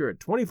character at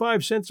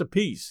 25 cents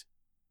apiece."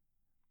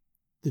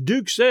 The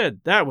Duke said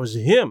that was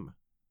him.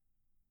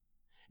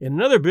 In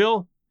another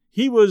bill,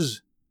 he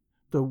was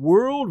the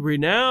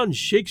world-renowned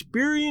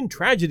Shakespearean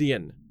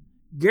tragedian,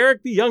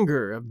 Garrick the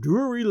Younger of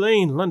Drury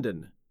Lane,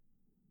 London.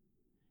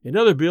 In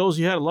other bills,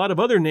 he had a lot of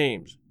other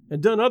names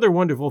and done other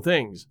wonderful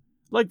things,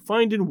 like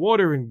finding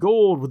water and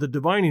gold with a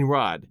divining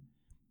rod,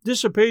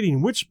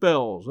 dissipating witch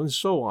spells, and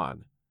so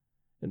on.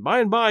 And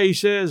by he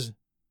says,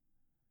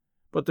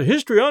 "But the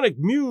histrionic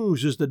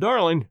muse is the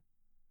darling.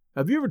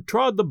 Have you ever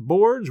trod the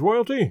boards,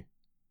 royalty?"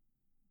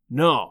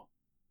 "No,"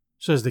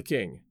 says the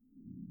king.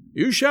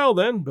 "You shall,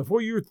 then,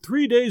 before you're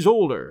 3 days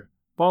older,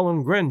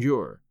 fallen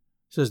grandeur,"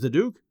 says the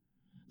Duke.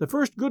 "The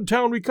first good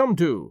town we come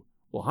to,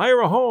 we'll hire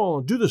a hall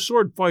and do the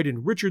sword fight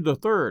in Richard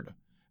III,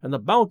 and the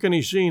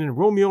balcony scene in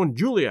Romeo and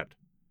Juliet.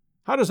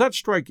 How does that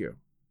strike you?"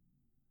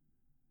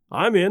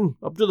 "I'm in,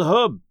 up to the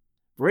hub,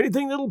 for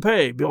anything that'll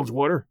pay,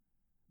 Bilgewater.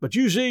 But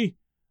you see,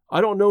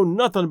 I don't know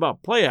nothing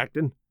about play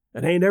acting,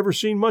 and ain't ever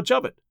seen much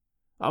of it.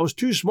 I was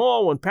too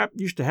small when Pap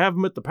used to have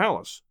 'em at the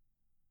palace.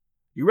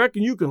 You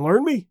reckon you can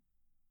learn me?"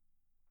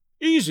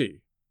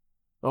 "Easy."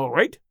 "All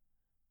right.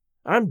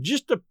 I'm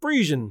just a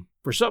freezin'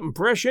 for something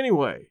fresh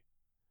anyway.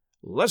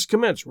 Let's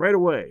commence right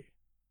away."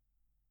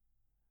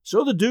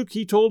 So the Duke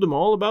he told him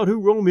all about who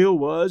Romeo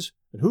was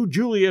and who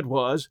Juliet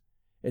was,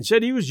 and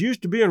said he was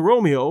used to being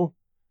Romeo,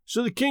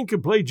 so the king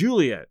could play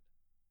Juliet.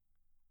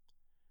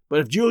 "But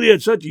if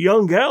Juliet's such a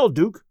young gal,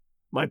 Duke,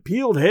 my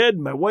peeled head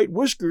and my white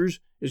whiskers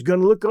is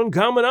going to look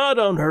uncommon odd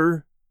on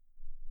her."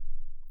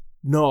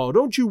 "No,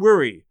 don't you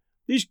worry.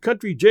 These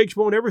country jakes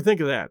won't ever think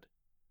of that.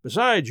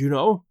 Besides, you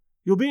know,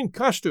 you'll be in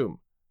costume,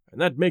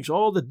 and that makes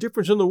all the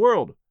difference in the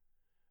world.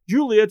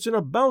 Juliet's in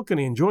a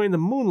balcony enjoying the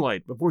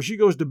moonlight before she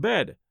goes to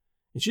bed,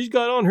 and she's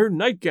got on her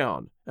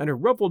nightgown and her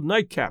ruffled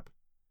nightcap.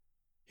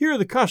 Here are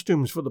the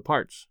costumes for the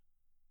parts."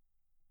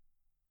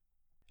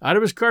 Out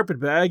of his carpet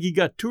bag he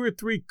got 2 or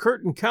 3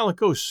 curtain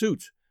calico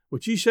suits,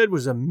 which he said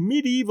was a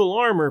medieval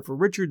armor for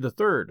Richard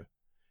III,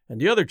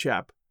 and the other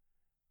chap,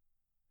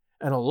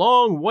 and a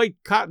long white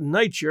cotton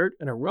nightshirt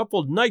and a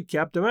ruffled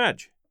nightcap to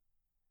match.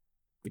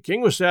 The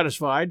king was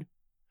satisfied,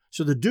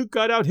 so the Duke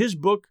got out his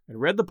book and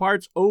read the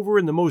parts over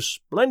in the most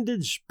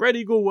splendid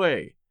spread-eagle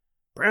way,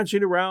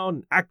 prancing around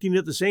and acting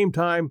at the same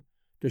time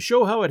to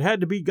show how it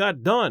had to be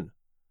got done.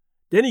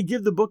 Then he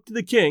give the book to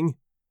the king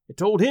and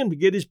told him to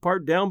get his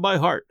part down by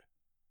heart.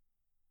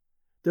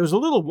 There was a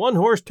little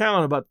one-horse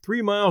town about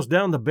 3 miles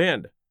down the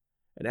bend,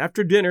 and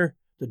after dinner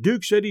the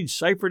Duke said he'd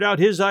ciphered out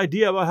his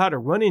idea about how to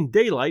run in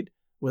daylight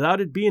without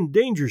it being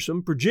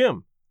dangersome for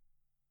Jim.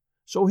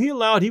 So he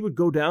allowed he would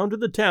go down to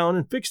the town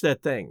and fix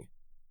that thing.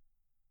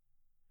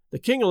 The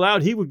king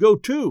allowed he would go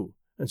too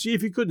and see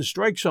if he couldn't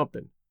strike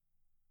something.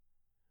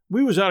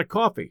 We was out of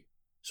coffee,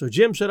 so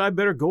Jim said I'd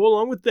better go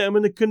along with them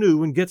in the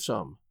canoe and get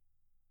some.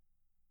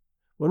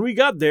 When we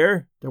got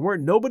there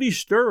weren't nobody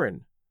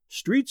stirring,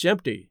 streets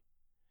empty,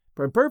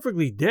 and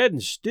perfectly dead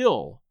and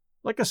still,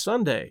 like a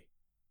Sunday.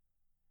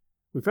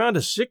 We found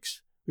a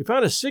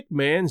sick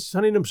man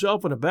sunning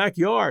himself in a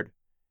backyard,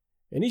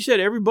 and he said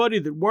everybody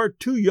that weren't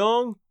too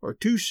young or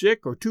too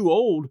sick or too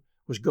old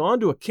was gone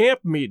to a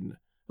camp meeting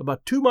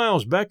about 2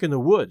 miles back in the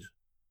woods.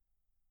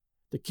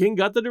 The king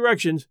got the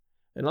directions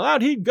and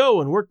allowed he'd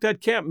go and work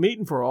that camp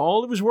meeting for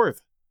all it was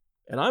worth,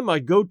 and I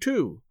might go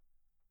too.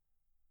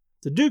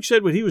 The Duke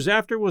said what he was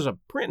after was a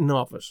printing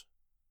office.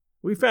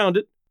 We found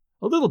it,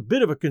 a little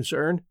bit of a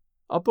concern,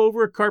 up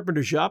over a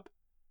carpenter shop.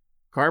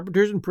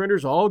 Carpenters and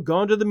printers all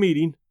gone to the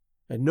meeting,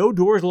 and no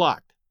doors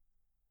locked.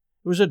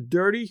 It was a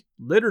dirty,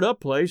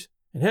 littered-up place,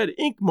 and had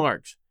ink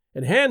marks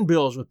and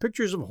handbills with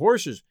pictures of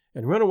horses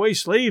and runaway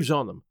slaves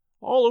on them,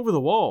 all over the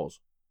walls.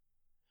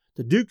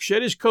 The Duke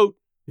shed his coat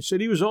and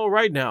said he was all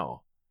right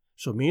now,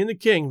 so me and the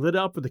king lit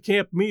out for the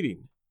camp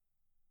meeting.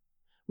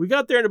 We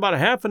got there in about a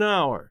half an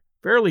hour,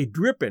 fairly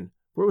dripping,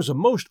 for it was a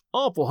most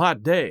awful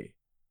hot day.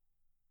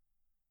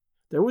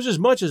 There was as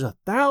much as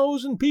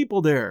 1,000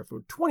 people there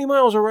for 20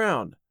 miles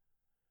around.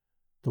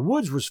 The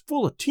woods was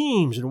full of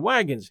teams and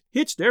wagons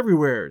hitched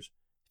everywheres,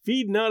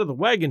 feeding out of the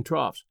wagon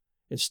troughs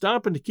and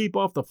stomping to keep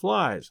off the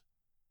flies.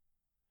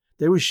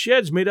 There was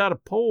sheds made out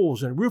of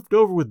poles and roofed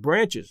over with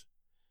branches,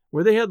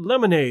 where they had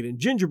lemonade and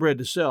gingerbread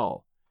to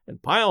sell,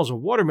 and piles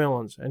of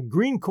watermelons and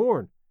green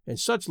corn and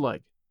such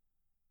like.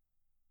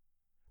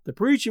 The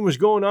preaching was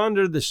going on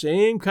under the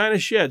same kind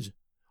of sheds,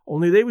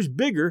 only they was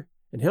bigger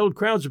and held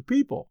crowds of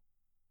people.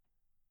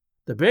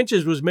 The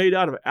benches was made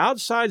out of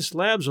outside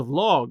slabs of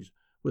logs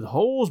with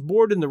holes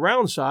bored in the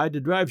round side to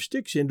drive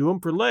sticks into 'em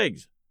for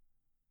legs.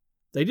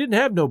 They didn't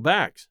have no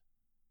backs.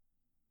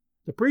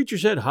 The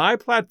preachers had high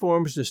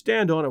platforms to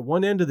stand on at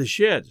one end of the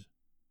sheds.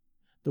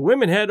 The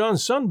women had on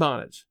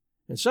sunbonnets,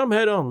 and some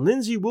had on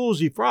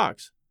linsey-woolsey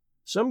frocks,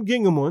 some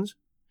gingham ones,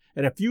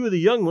 and a few of the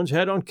young ones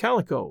had on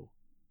calico.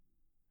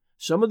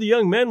 Some of the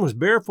young men was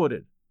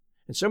barefooted,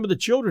 and some of the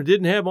children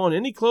didn't have on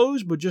any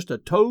clothes but just a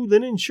tow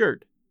linen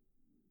shirt.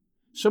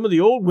 Some of the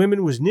old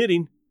women was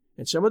knitting,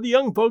 and some of the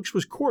young folks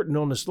was courting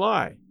on the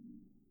sly.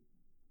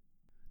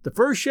 The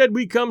first shed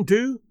we come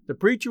to, the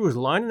preacher was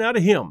lining out a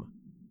hymn.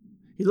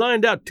 He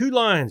lined out 2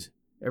 lines,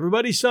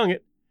 everybody sung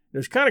it, and it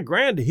was kind of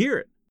grand to hear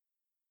it.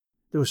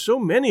 There was so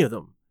many of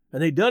them,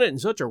 and they done it in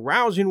such a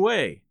rousing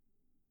way.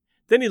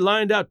 Then he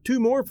lined out 2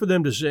 more for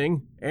them to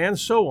sing, and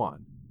so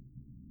on.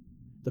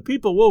 The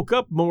people woke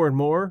up more and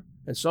more,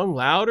 and sung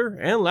louder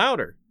and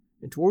louder,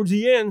 and towards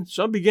the end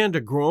some began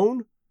to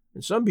groan,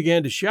 and some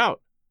began to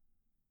shout.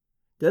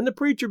 Then the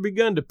preacher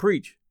begun to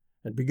preach,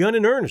 and begun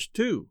in earnest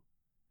too,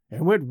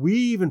 and went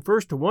weaving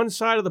first to one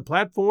side of the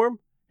platform,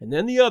 and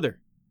then the other,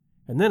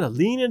 and then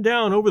a-leaning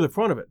down over the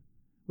front of it,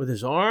 with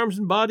his arms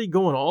and body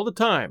going all the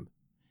time,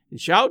 and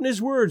shouting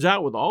his words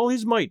out with all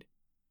his might.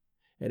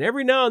 And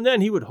every now and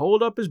then he would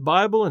hold up his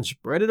Bible and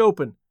spread it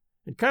open,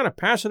 and kind of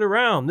pass it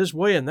around this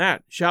way and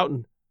that,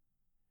 shouting,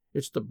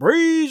 "It's the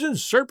brazen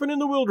serpent in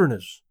the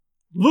wilderness.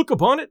 Look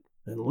upon it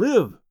and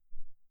live."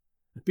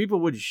 And people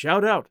would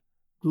shout out,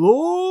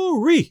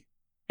 "Glory!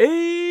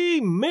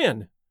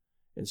 Amen!"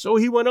 And so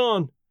he went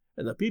on,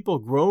 and the people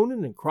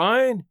groaning and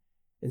crying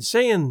and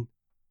saying,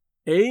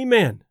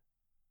 "Amen."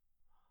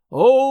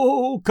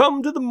 "Oh,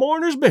 come to the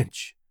mourner's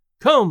bench.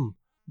 Come,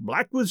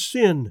 black with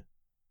sin.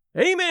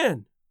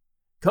 Amen.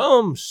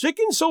 Come, sick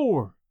and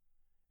sore.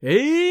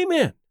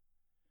 Amen.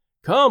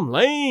 Come,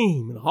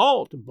 lame and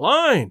halt and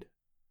blind.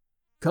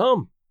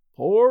 Come,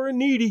 poor and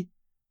needy,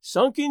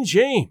 sunk in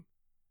shame.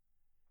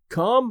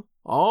 Come,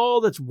 all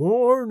that's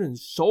worn and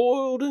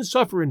soiled and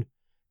suffering.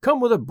 Come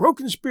with a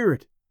broken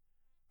spirit.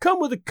 Come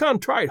with a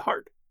contrite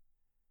heart.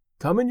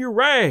 Come in your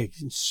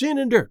rags and sin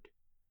and dirt.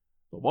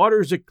 The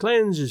waters that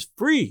cleanse is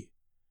free.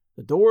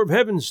 The door of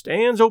heaven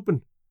stands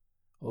open.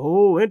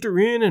 Oh, enter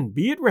in and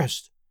be at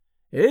rest.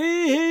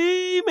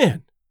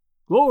 Amen.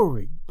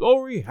 Glory,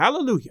 glory,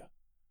 hallelujah."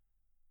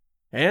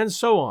 And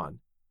so on.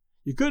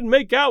 You couldn't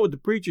make out what the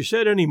preacher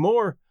said any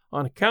more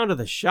on account of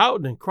the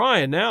shouting and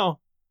crying now.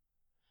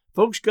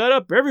 Folks got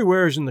up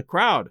everywheres in the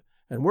crowd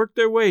and worked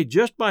their way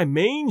just by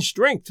main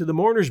strength to the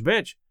mourner's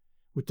bench,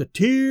 with the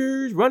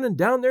tears running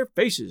down their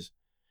faces.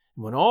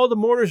 And when all the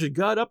mourners had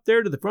got up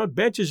there to the front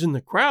benches in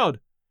the crowd,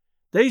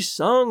 they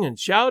sung and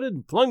shouted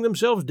and flung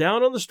themselves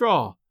down on the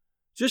straw,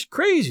 just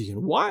crazy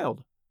and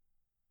wild.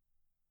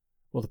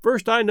 Well, the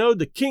first I knowed,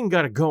 the king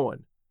got it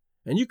going,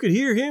 and you could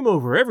hear him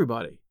over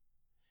everybody.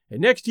 And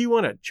next he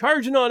went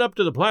a-charging on up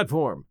to the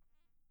platform.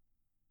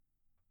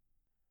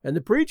 And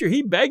the preacher,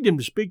 he begged him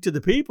to speak to the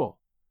people,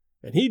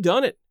 and he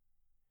done it.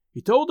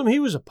 He told them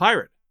he was a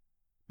pirate,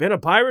 been a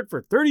pirate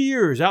for 30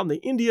 years out in the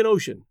Indian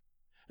Ocean,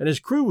 and his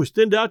crew was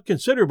thinned out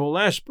considerable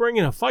last spring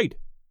in a fight,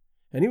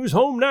 and he was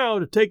home now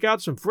to take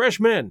out some fresh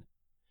men,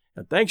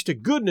 and thanks to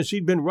goodness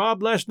he'd been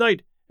robbed last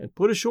night and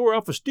put ashore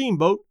off a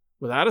steamboat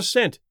without a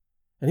cent,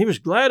 and he was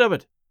glad of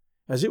it,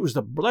 as it was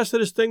the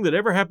blessedest thing that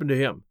ever happened to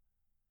him,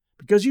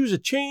 because he was a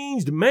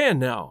changed man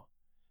now,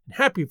 and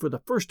happy for the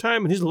first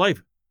time in his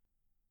life.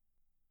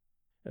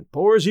 And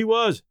poor as he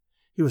was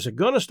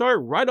a-going to start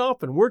right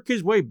off and work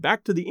his way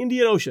back to the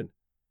Indian Ocean,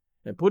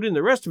 and put in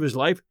the rest of his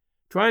life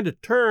trying to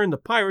turn the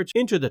pirates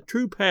into the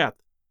true path,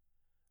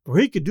 for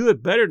he could do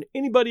it better than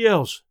anybody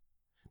else,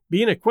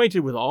 being acquainted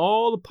with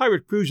all the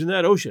pirate crews in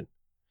that ocean,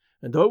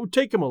 and though it would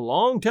take him a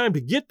long time to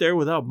get there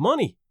without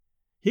money,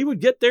 he would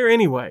get there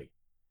anyway.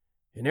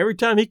 And every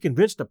time he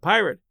convinced a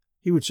pirate,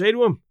 he would say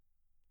to him,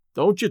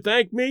 "Don't you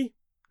thank me?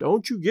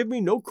 Don't you give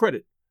me no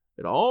credit.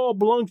 It all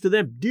belongs to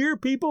them dear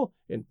people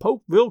in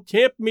Pokeville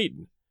Camp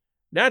Meeting,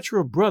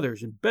 natural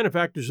brothers and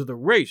benefactors of the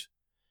race,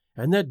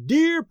 and that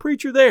dear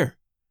preacher there,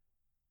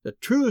 the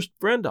truest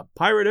friend a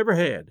pirate ever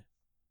had."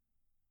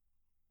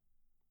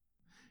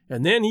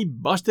 And then he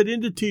busted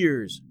into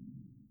tears.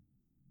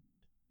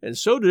 And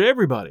so did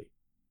everybody.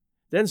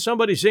 Then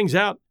somebody sings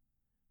out,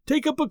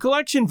 "Take up a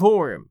collection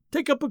for him!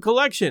 Take up a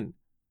collection!"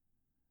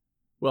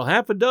 Well,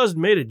 half a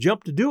dozen made a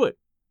jump to do it,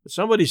 but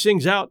somebody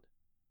sings out,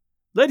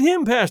 "Let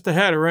him pass the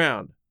hat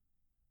around!"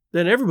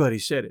 Then everybody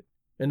said it,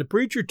 and the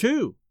preacher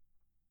too.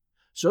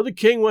 So the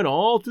king went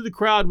all through the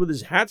crowd with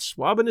his hat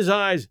swabbing his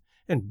eyes,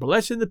 and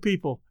blessing the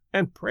people,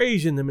 and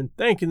praising them and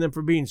thanking them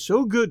for being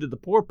so good to the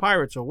poor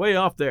pirates away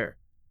off there.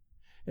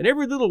 And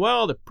every little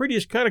while the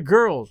prettiest kind of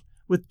girls,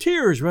 with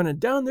tears running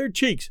down their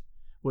cheeks,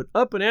 would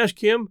up and ask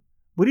him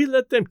would he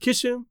let them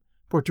kiss him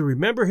for to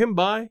remember him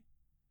by.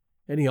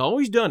 And he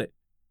always done it.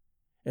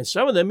 And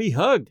some of them he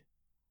hugged,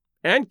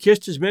 and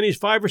kissed as many as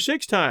 5 or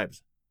 6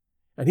 times.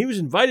 And he was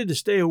invited to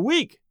stay a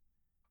week,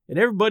 and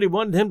everybody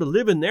wanted him to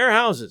live in their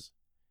houses,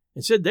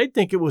 and said they'd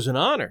think it was an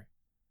honor.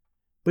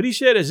 But he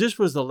said as this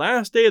was the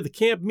last day of the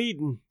camp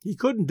meeting, he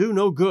couldn't do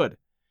no good.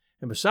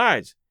 And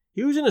besides,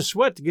 he was in a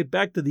sweat to get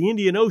back to the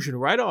Indian Ocean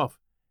right off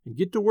and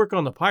get to work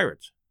on the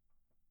pirates.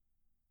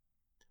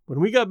 When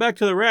we got back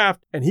to the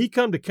raft and he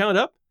come to count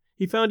up,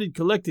 he found he'd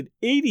collected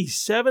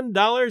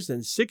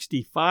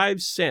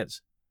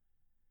 $87.65.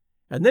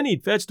 And then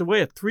he'd fetched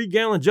away a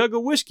 3-gallon jug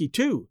of whiskey,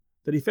 too,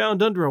 that he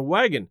found under a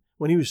wagon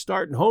when he was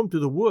starting home to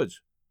the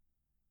woods.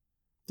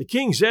 The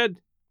king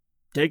said,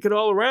 take it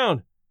all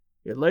around,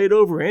 it laid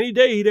over any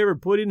day he'd ever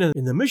put in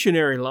the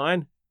missionary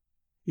line.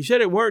 He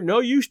said it weren't no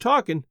use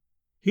talking.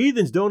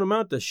 Heathens don't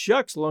amount to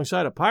shucks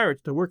alongside of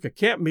pirates to work a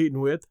camp meeting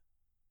with.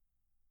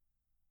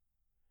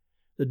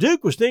 The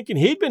Duke was thinking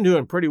he'd been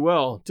doing pretty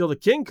well till the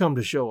king come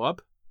to show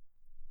up.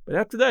 But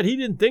after that he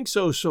didn't think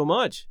so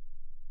much.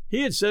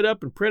 He had set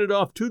up and printed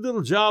off 2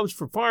 little jobs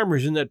for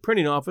farmers in that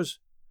printing office,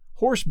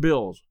 horse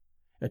bills,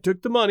 and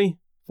took the money,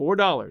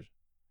 $4.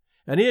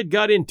 And he had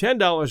got in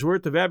 $10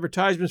 worth of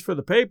advertisements for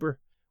the paper,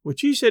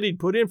 which he said he'd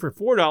put in for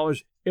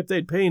 $4 if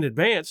they'd pay in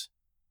advance.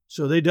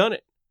 So they done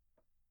it.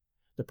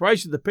 The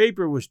price of the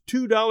paper was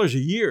 $2 a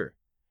year,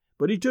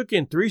 but he took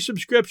in 3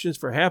 subscriptions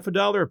for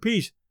 $50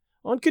 apiece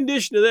on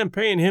condition of them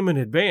paying him in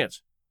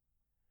advance.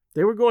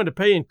 They were going to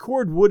pay in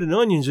cordwood and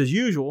onions as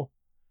usual,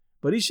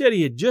 but he said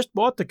he had just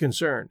bought the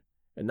concern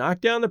and knocked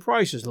down the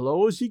price as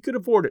low as he could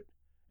afford it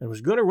and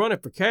was going to run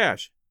it for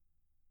cash.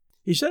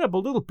 He set up a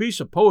little piece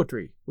of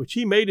poetry, which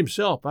he made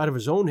himself out of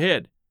his own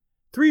head.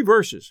 3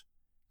 verses,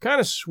 kind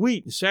of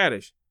sweet and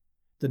saddish.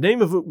 The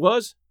name of it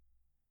was,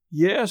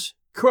 Yes,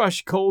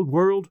 Crush, Cold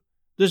World,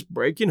 This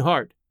Breaking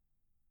Heart.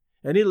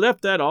 And he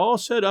left that all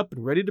set up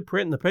and ready to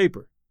print in the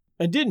paper,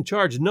 and didn't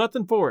charge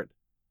nothing for it.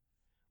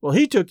 Well,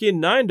 he took in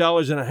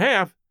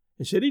 $9.50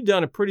 and said he'd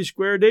done a pretty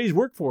square day's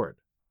work for it.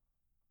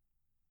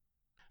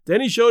 Then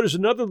he showed us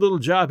another little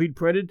job he'd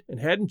printed and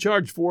hadn't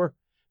charged for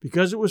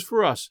because it was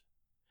for us.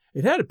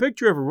 It had a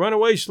picture of a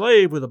runaway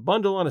slave with a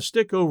bundle on a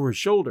stick over his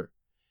shoulder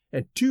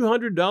and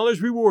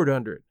 $200 reward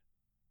under it.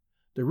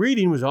 The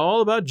reading was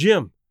all about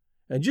Jim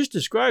and just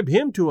described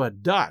him to a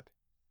dot.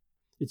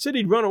 It said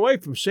he'd run away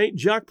from St.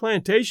 Jacques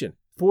Plantation,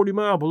 40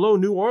 miles below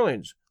New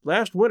Orleans,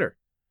 last winter,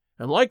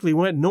 and likely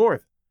went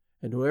north,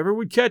 and whoever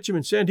would catch him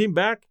and send him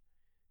back,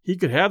 he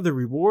could have the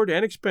reward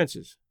and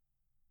expenses.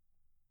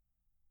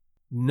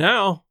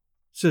 Now,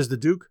 says the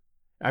Duke,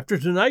 after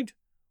tonight,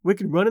 we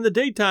can run in the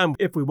daytime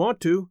if we want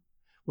to.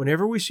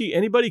 Whenever we see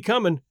anybody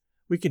coming,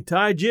 we can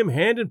tie Jim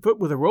hand and foot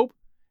with a rope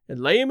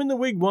and lay him in the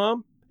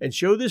wigwam and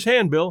show this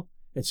handbill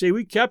and say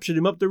we captured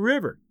him up the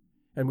river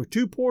and we're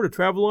too poor to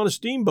travel on a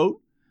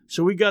steamboat,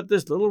 so we got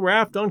this little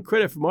raft on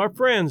credit from our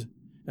friends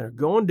and are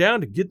going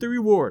down to get the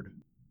reward.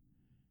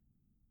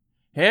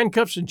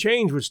 Handcuffs and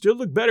chains would still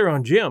look better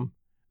on Jim,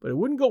 but it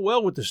wouldn't go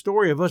well with the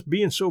story of us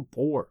being so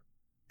poor.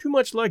 Too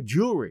much like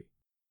jewelry.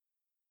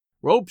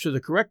 Ropes are the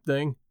correct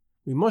thing.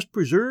 We must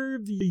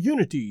preserve the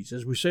unities,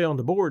 as we say on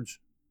the boards.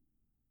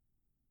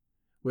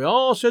 We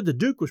all said the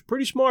Duke was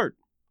pretty smart,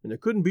 and there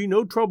couldn't be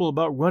no trouble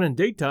about running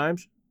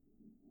daytimes.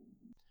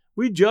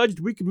 We judged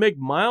we could make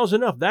miles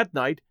enough that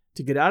night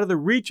to get out of the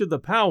reach of the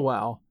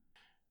powwow.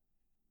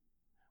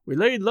 We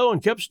laid low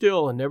and kept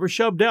still and never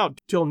shoved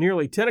out till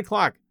nearly 10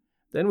 o'clock.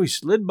 Then we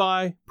slid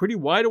by, pretty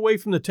wide away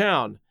from the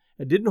town,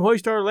 and didn't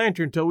hoist our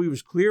lantern till we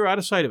was clear out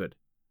of sight of it.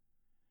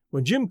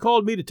 When Jim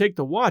called me to take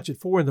the watch at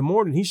 4 in the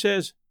morning, he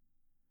says,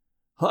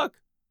 Huck,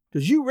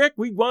 does you reck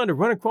we gwine to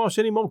run across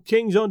any more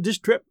kings on this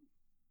trip?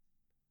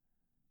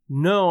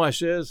 No, I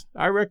says,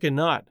 I reckon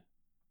not.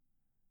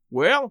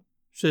 Well,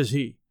 says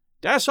he,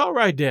 that's all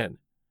right then.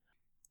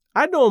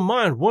 I don't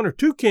mind 1 or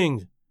 2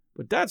 kings,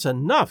 but that's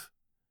enough.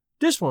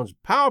 This one's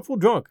powerful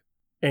drunk,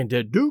 and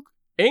the Duke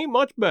ain't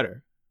much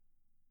better.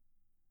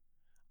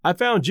 I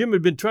found Jim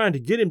had been trying to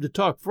get him to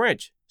talk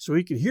French so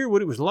he could hear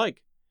what it was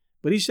like,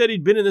 but he said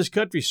he'd been in this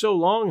country so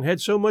long and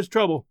had so much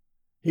trouble,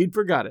 he'd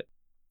forgot it.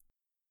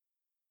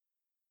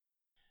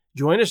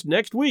 Join us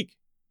next week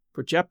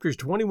for chapters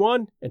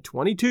 21 and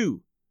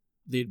 22,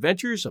 The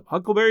Adventures of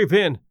Huckleberry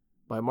Finn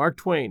by Mark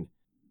Twain.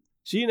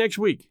 See you next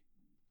week.